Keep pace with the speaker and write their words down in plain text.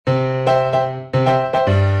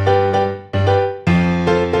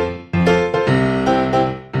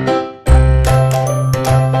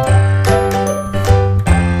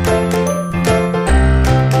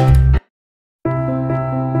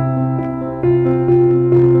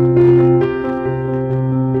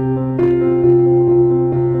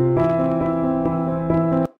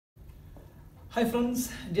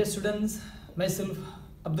students, myself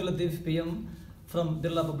Abdul Latif PM from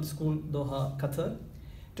Birla Public School, Doha, Qatar.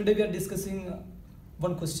 Today we are discussing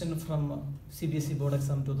one question from CBSE Board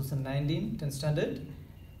Exam 2019 10th standard.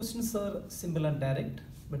 Questions are simple and direct,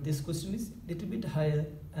 but this question is little bit higher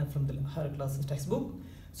and from the higher class textbook.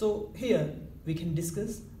 So here we can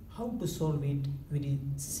discuss how to solve it with a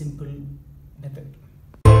simple method.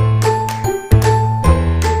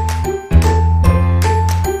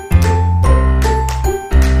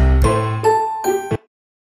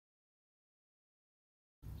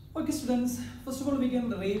 Okay students, first of all we can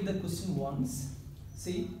read the question once.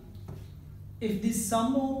 See, if the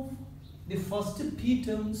sum of the first p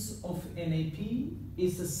terms of NAP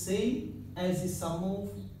is the same as the sum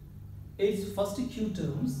of its first q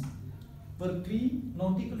terms where p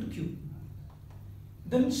not equal to q,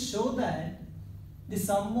 then show that the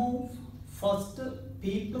sum of first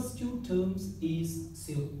p plus q terms is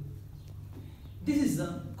 0. This is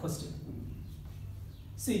the question.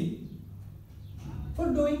 See, for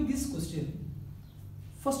doing this question,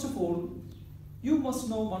 first of all, you must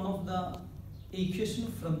know one of the equation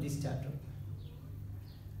from this chapter.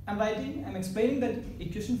 I'm explaining that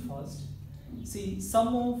equation first. See,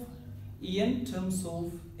 sum of n terms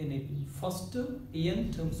of NAP. First n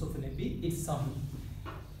terms of NAP is sum.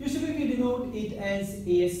 Usually we denote it as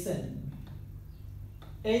Sn.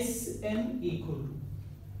 Sn equal to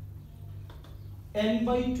n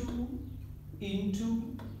by 2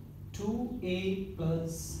 into 2a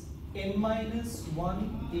plus n minus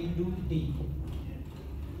 1 into d,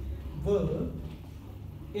 where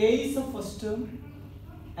a is the first term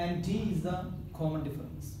and d is the common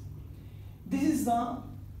difference. This is the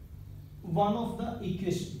one of the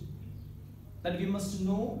equation that we must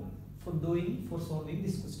know for solving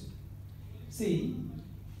this question. See,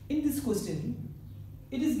 in this question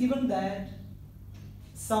it is given that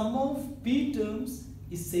sum of p terms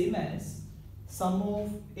is same as sum of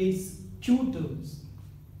its q terms.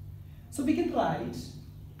 So we can write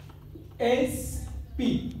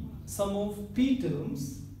SP, sum of p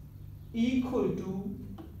terms, equal to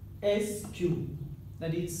SQ,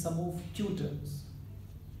 that is sum of q terms.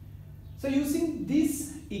 So using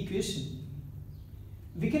this equation,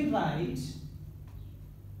 we can write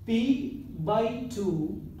p by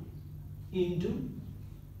 2 into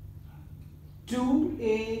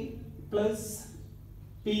 2a plus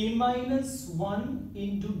p minus 1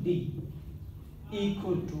 into d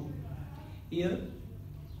equal to, here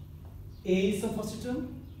a is the first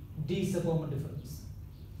term, d is the common difference,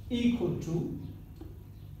 equal to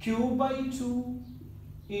q by 2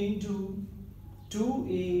 into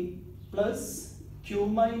 2a plus q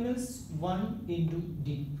minus 1 into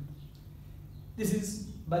d. This is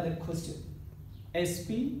by the question.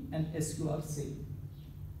 SP and SQ are same.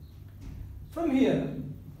 From here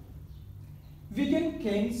we can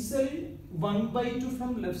cancel 1 by 2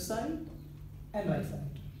 from left side and right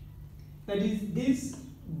side. That is, this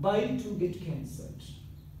by 2 get cancelled.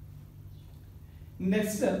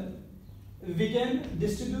 Next step, we can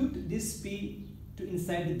distribute this p to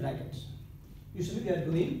inside the bracket. Usually we are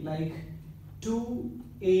doing like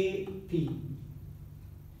 2AP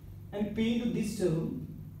and p into this term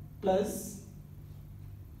plus,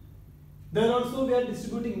 there also we are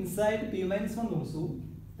distributing inside p minus 1 also,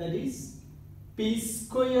 that is p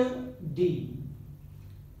square d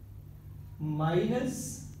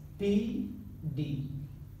minus p d.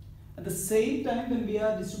 At the same time, when we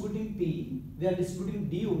are distributing p, we are distributing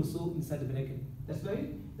d also inside the bracket. That's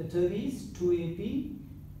why the term is 2ap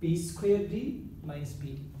p square d minus p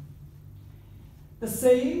d. The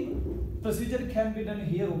same procedure can be done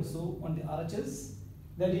here also on the RHS,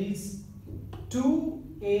 that is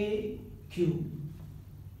 2aq.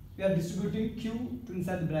 We are distributing q to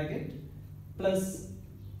inside the bracket, plus,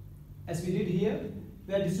 as we did here,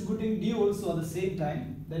 we are distributing d also at the same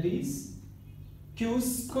time, that is q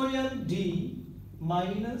square d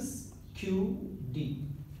minus qd.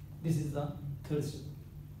 This is the third step.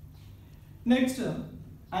 Next,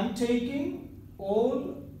 I am taking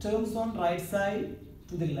all terms on right side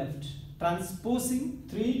to the left, transposing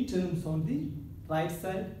 3 terms on the right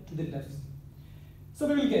side to the left. So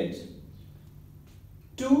we will get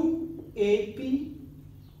 2ap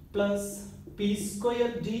plus p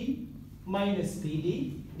square d minus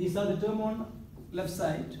pd. These are the terms on left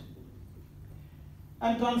side.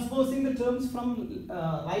 And transposing the terms from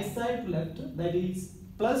right side to left, that is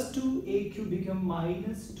plus 2aq become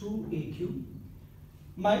minus 2aq.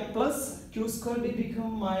 Plus q square d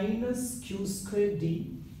become minus q square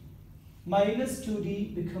d. Minus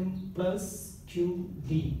qd become plus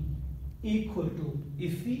qd equal to,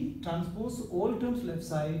 if we transpose all terms left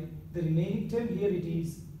side, the remaining term here it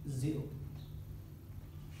is 0.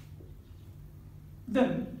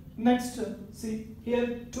 Then next, see here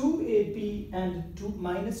 2AP and 2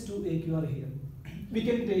 minus 2AQ are here. We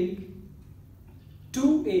can take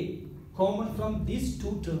 2A common from these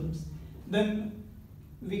two terms. Then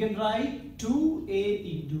we can write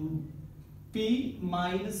 2A into P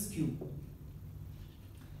minus Q.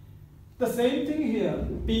 The same thing here,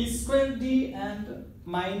 P square D and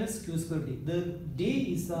minus Q square D. The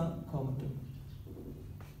D is a common term.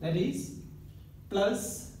 That is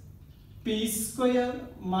plus P square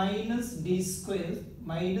minus D square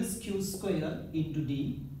minus Q square into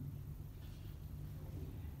D.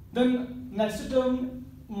 Then next term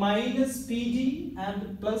minus PD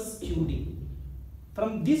and plus QD.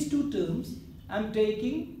 From these two terms I am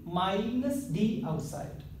taking minus D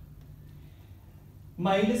outside.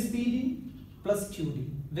 Minus PD plus QD.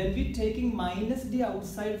 When we taking minus D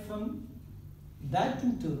outside from that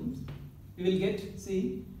two terms, we will get,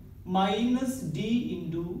 see, minus D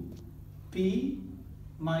into P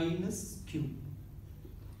minus Q.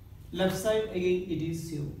 Left side again it is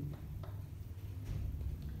 0.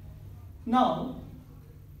 Now,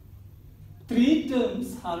 three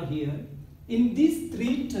terms are here. In these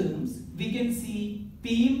three terms, we can see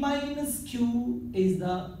P minus Q is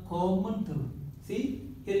the common term.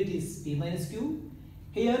 See, here it is P minus Q.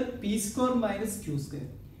 Here P square minus Q square.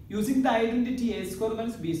 Using the identity A square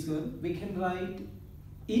minus B square, we can write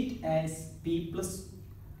it as P plus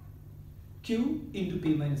Q into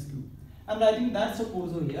P minus Q. I am writing that step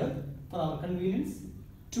also here for our convenience.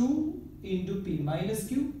 2 into P minus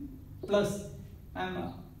Q plus I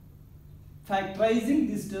am factorizing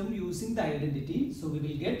this term using the identity. So we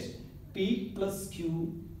will get P plus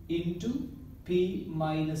Q into P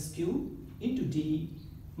minus Q into D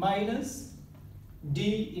minus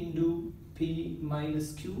D into P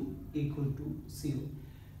minus Q equal to 0.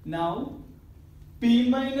 Now P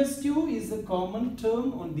minus Q is a common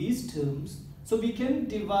term on these terms. So we can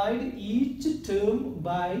divide each term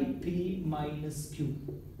by P minus Q.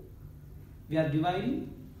 We are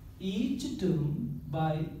dividing each term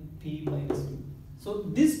by P minus Q. So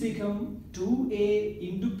this become 2A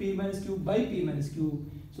into P minus Q by P minus Q.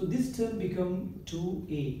 So this term become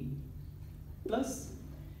 2A plus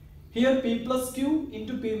here P plus Q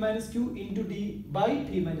into P minus Q into D by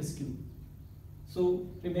P minus Q. So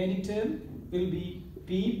remaining term will be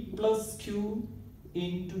P plus Q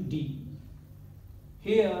into D.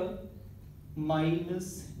 Here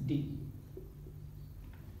minus D.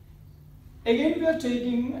 Again we are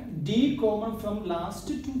taking D common from last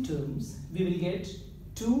two terms. We will get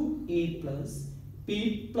 2A plus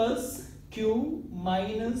P plus Q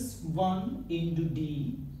minus 1 into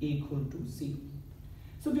D equal to 0.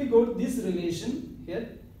 So we got this relation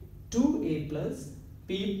here, 2A plus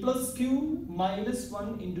P plus Q minus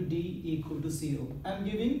 1 into D equal to 0. I am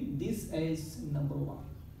giving this as number 1.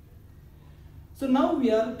 So now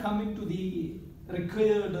we are coming to the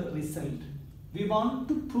required result. We want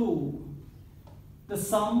to prove the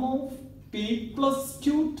sum of P plus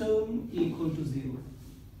Q term equal to 0.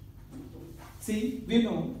 See, we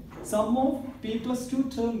know sum of P plus Q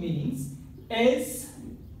term means S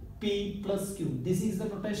P plus Q. This is the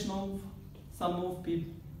notation of sum of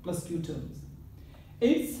P plus Q terms.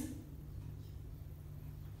 Its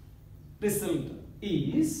result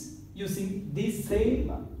is, using this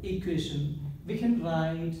same equation, we can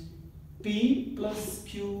write P plus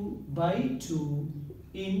Q by 2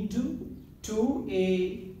 into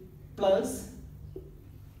 2A plus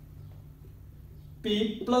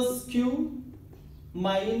P plus Q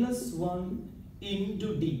minus 1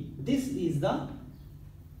 into D. This is the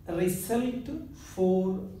result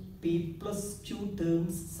for P plus Q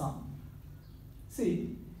terms sum.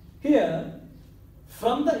 See, here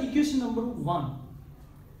from the equation number 1,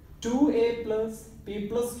 2A plus P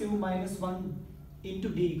plus Q minus 1 into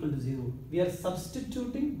D equal to 0. We are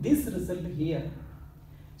substituting this result here.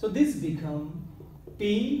 So this become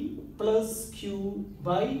P plus Q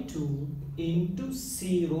by 2 into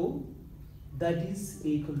 0, that is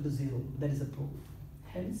equal to 0. That is a proof.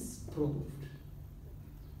 Hence proved.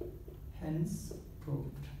 Hence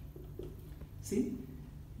proved. See,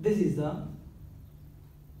 this is the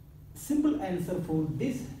simple answer for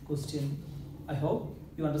this question. I hope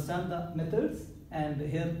you understand the methods, and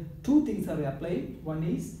here two things are applied. One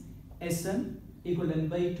is Sn equal to n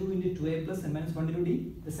by 2 into 2A plus n minus 1 into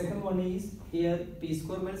D. The second one is here P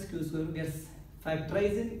square minus Q square. We are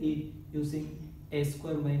factorizing it using A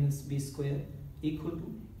square minus B square equal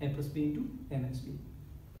to A plus B into A minus B.